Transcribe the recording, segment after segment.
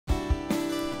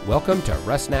Welcome to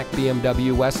Rusnak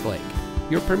BMW Westlake,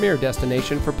 your premier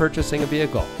destination for purchasing a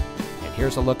vehicle. And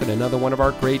here's a look at another one of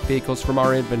our great vehicles from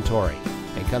our inventory.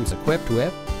 It comes equipped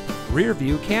with rear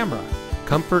view camera,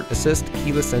 comfort assist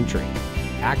keyless entry,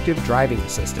 active driving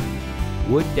assistant,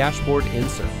 wood dashboard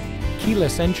insert,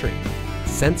 keyless entry,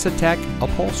 Sensitech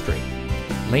upholstery,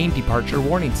 lane departure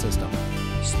warning system,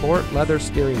 sport leather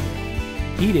steering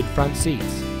wheel, heated front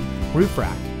seats, roof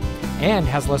rack, and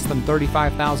has less than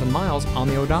 35,000 miles on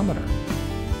the odometer.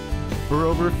 For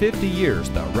over 50 years,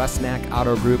 the Rusnak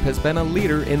Auto Group has been a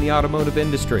leader in the automotive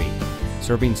industry,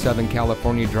 serving Southern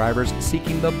California drivers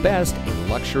seeking the best in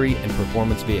luxury and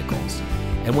performance vehicles.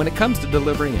 And when it comes to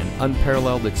delivering an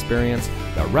unparalleled experience,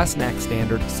 the Rusnak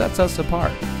standard sets us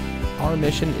apart. Our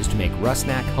mission is to make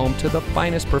Rusnak home to the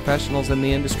finest professionals in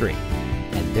the industry,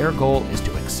 and their goal is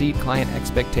to exceed client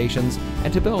expectations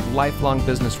and to build lifelong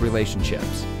business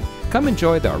relationships. Come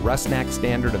enjoy the Rusnak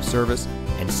standard of service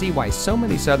and see why so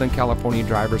many Southern California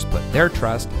drivers put their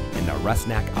trust in the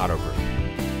Rusnak Auto Group.